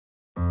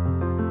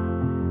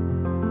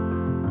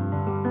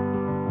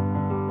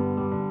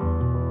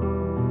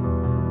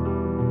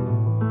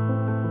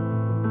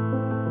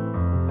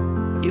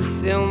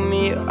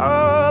me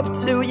up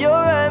till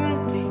you're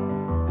empty.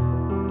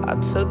 I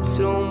took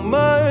too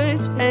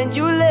much and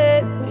you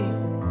let me.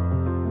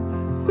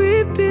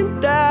 We've been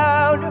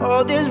down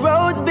all these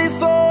roads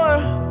before,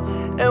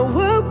 and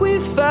what we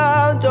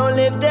found don't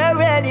live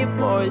there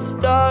anymore. It's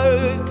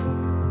dark,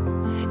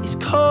 it's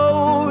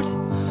cold.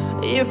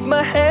 If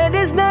my hand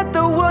is not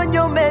the one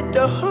you're meant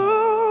to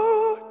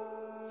hold,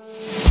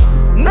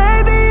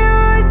 maybe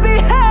you'd be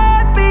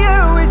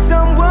happier with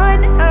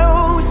someone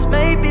else.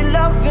 Maybe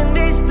loving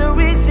is the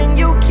reason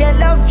you can't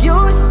love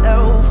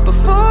yourself.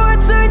 Before I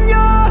turn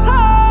your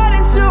heart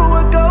into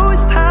a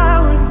ghost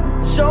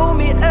town, show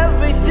me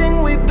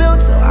everything we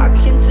built so I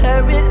can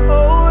tear it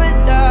all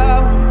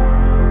down.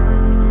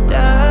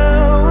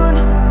 Down,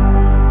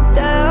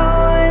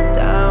 down,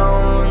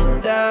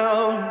 down,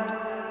 down.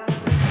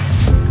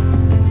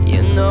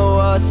 You know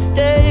I'll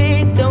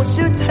stay, don't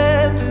you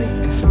tempt me,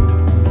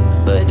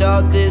 but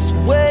all this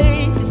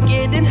weight is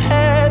getting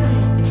heavy.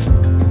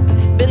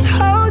 Been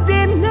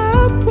holding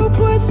up what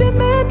wasn't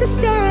meant to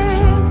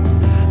stand.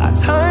 I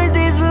turned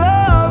this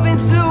love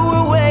into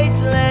a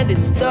wasteland.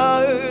 It's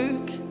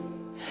dark,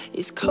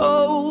 it's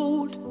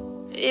cold.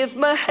 If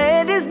my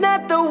hand is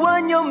not the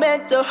one you're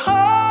meant to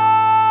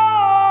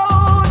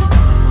hold,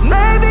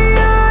 maybe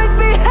you'd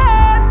be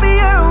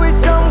happier with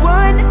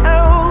someone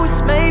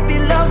else. Maybe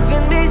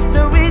loving is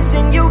the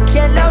reason you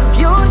can't love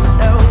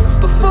yourself.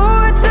 Before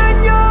I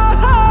turn your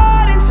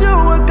heart into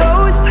a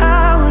ghost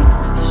town,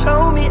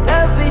 show me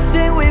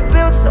everything we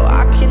built so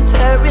I can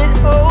tear it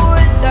all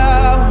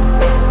down.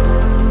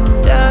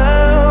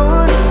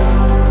 Down,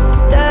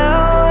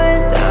 down,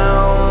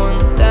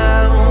 down,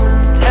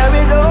 down. Tear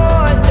it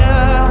all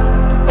down.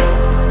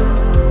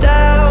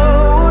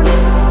 Down,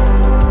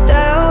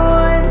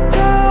 down,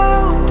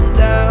 down,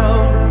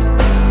 down.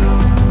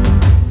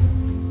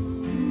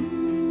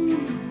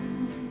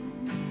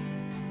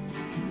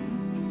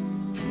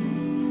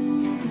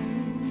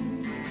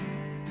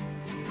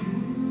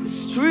 The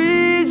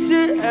streets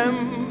are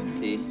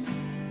empty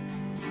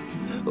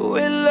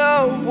where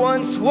love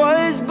once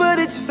was, but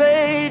it's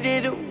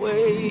faded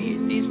away.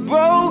 These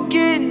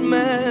broken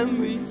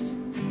memories,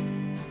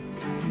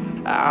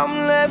 I'm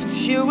left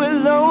here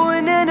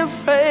alone and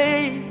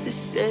afraid to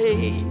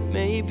say,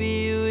 maybe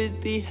you would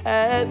be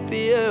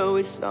happier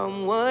with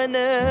someone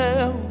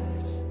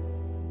else.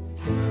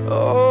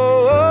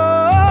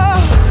 Oh,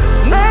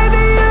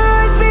 maybe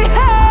you'd be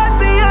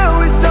happier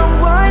with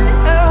someone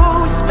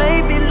else.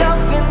 Maybe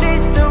loving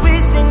is the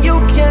reason you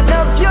can't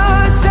love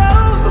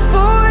yourself.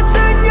 Before I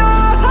turn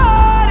your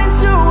heart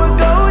into a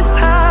ghost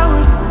town,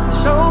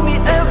 show me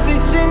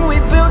everything we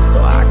built so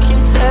I can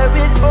tear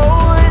it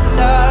all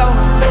down.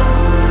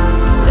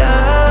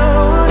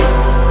 Down,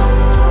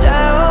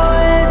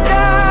 down,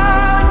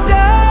 down,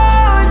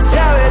 down.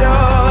 Tear it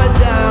all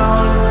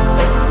down.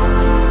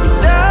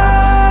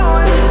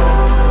 Down,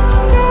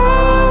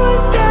 down,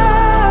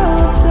 down,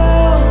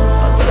 down.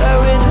 I'll tear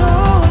it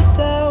all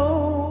down.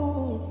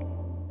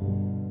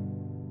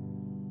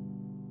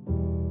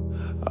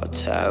 I'll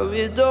tear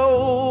it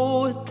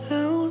all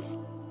down.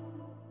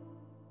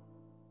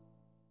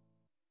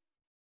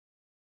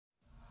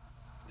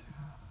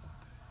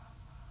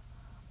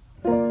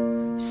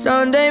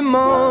 Sunday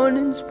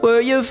mornings were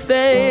your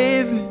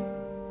favorite.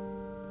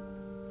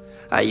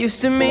 I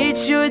used to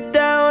meet you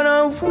down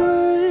on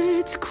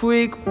Woods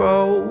Creek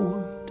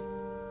Road.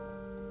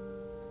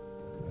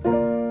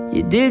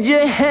 You did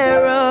your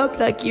hair up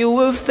like you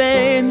were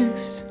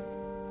famous,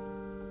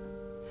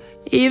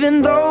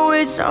 even though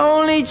it's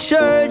only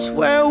church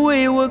where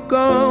we were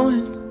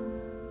going.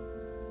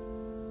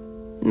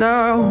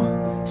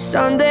 Now,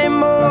 Sunday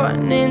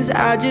mornings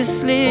I just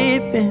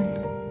sleep in.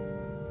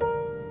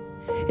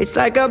 It's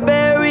like I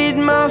buried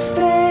my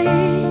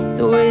faith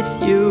with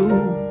you.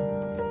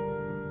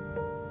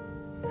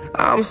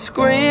 I'm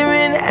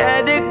screaming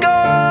at a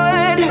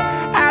God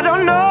I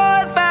don't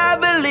know if I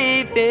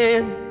believe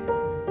in,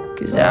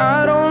 'cause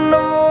I don't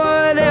know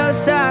what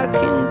else I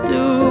can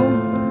do.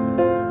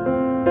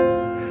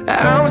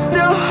 I'm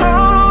still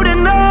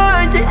holding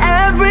on to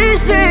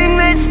everything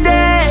that's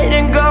dead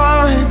and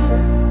gone.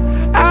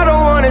 I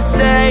don't wanna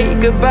say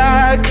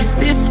goodbye, 'cause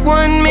this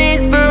one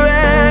means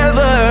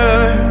forever.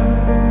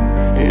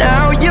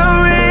 Now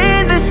you're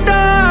in the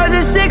stars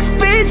and 6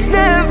 feet's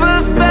never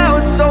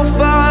felt so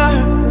far.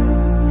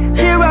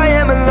 Here I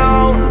am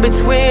alone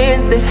between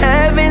the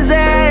heavens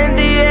and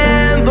the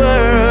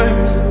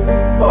embers.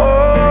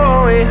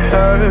 Oh, it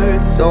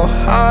hurts so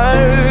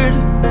hard.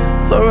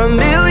 For a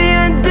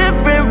million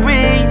different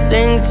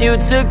reasons, you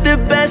took the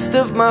best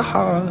of my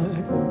heart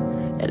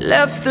and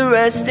left the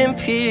rest in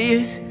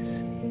pieces.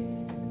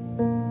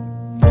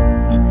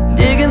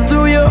 Digging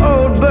through your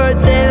old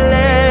birthday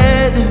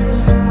letters,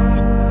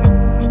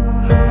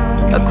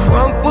 a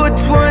crumpled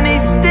 20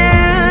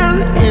 still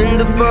in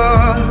the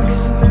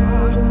box.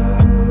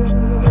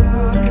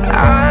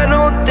 I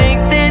don't think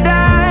that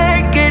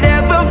I could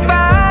ever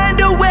find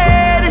a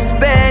way to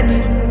spend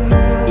it,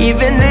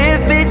 even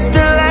if it's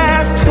the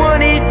last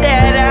 20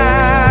 that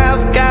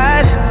I've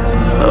got.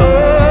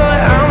 Oh,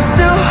 I'm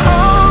still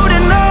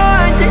holding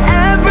on to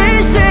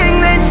everything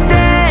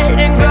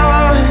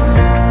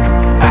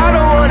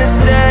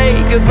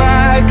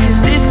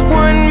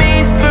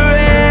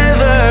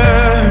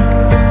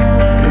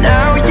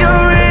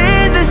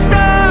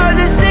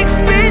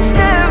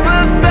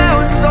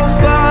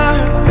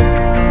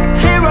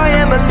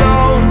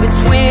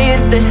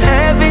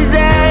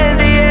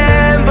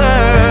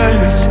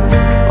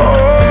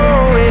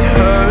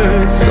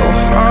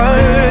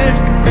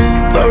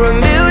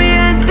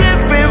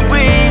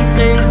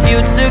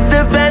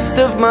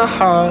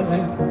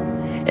heart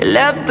and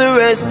left the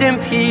rest in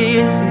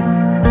pieces.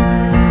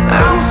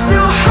 I'm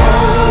still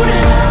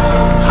holding on.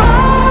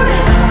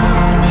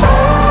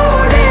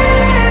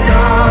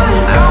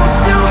 I'm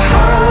still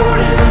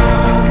holding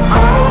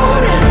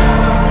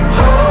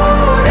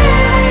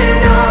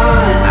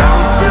on.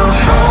 I'm still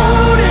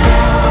holding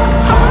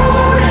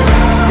on.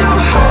 Still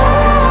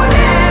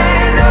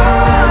holding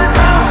on.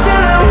 I'm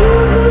still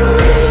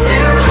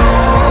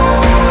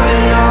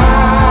holding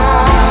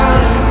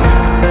on.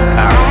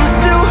 I'm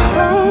still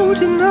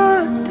holding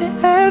on to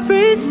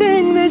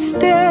everything that's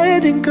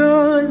dead and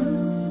gone.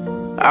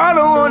 I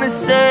don't wanna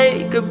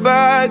say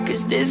goodbye,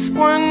 'cause this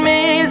one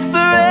means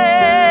forever.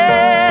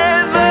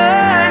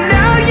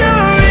 Now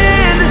you're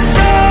in the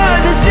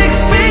stars and 6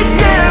 feet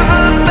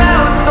never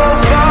felt so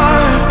far.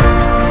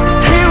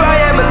 Here I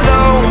am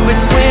alone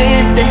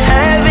between the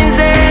heavens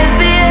and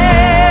the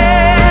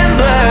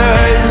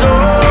embers.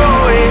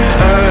 Oh, it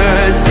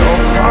hurts so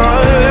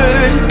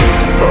hard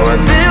for a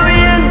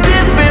billion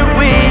different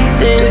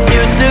reasons.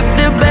 You took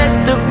the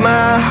best of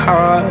my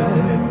heart,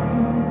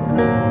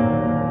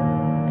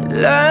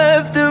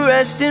 left the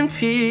rest in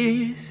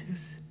pieces.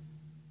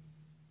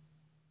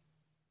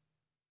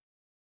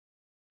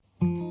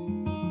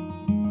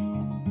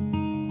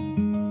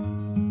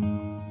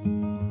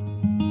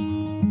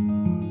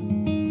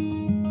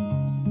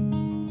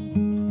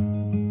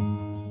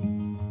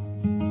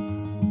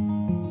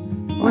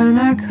 When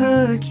I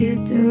cook, you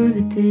do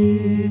the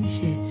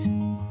dishes,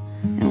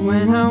 and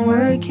when I'm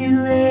working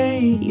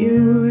late, you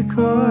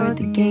record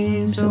the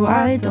game so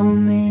I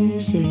don't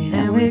miss it.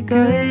 And we're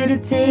good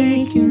at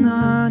taking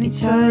on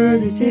each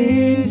other's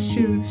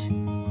issues,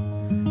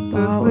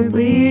 but we're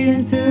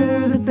bleeding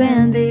through the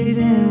band-aids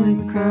and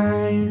we're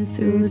crying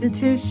through the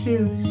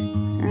tissues.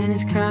 And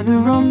it's kinda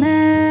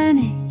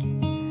romantic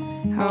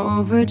how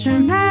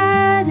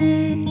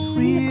overdramatic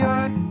we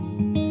are,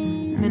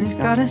 and it's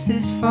got us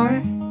this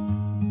far.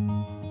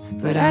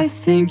 But I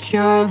think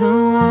you're the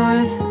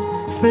one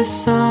for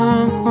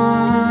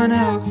someone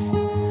else,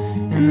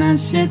 and that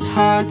shit's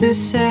hard to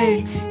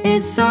say.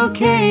 It's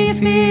okay to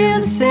feel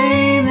the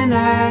same, and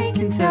I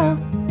can tell.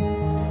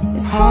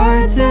 It's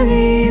hard to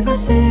leave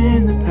us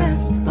in the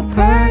past, but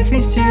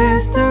perfect's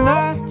just a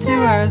lot to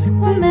ask.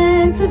 We're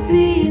meant to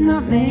be,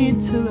 not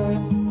made to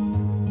last.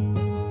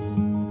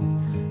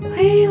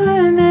 We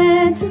were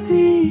meant to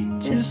be,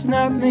 just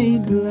not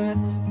made to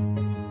last.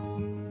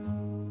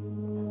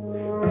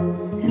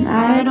 And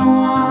I don't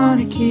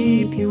wanna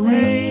keep you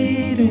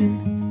waiting.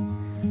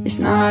 It's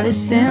not as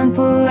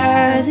simple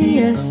as a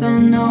yes or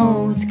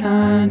no, it's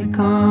kinda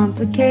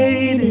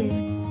complicated.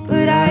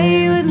 But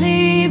I would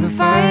leave a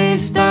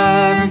 5-star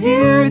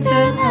review,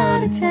 10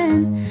 out of 10.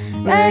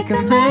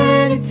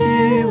 Recommend it to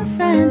a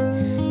friend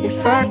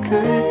if I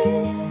could,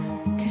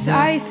 'cause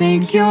I think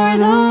you're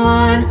the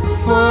one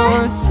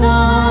for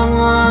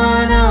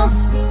someone else.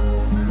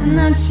 And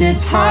that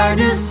shit's hard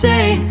to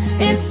say.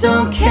 It's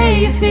okay,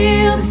 you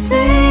feel the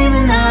same,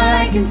 and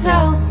I can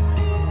tell.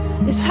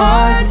 It's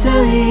hard to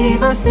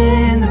leave us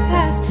in the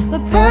past,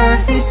 but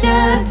perfect's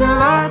just a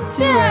lot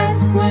to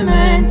ask. We're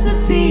meant to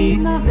be,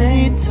 not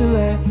made to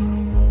last.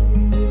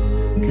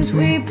 'Cause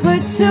we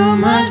put too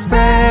much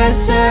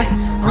pressure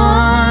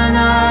on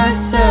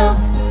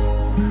ourselves,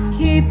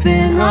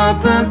 keeping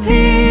up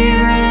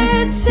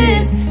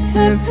appearances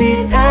to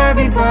please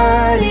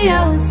everybody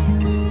else.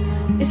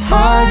 It's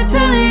hard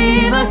to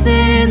leave us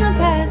in the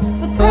past,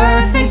 but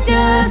perfect's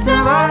just a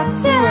lot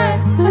to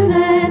ask. We're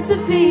meant to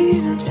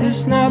be,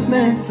 just not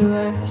meant to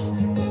last.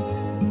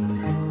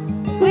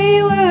 We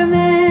were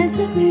meant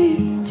to be,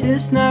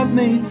 just not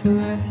made to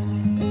last.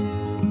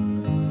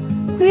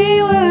 We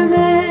were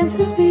meant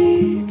to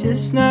be,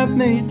 just not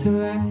made to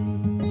last.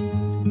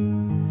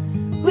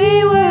 We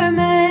were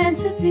meant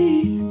to be,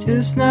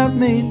 just not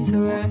made to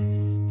last.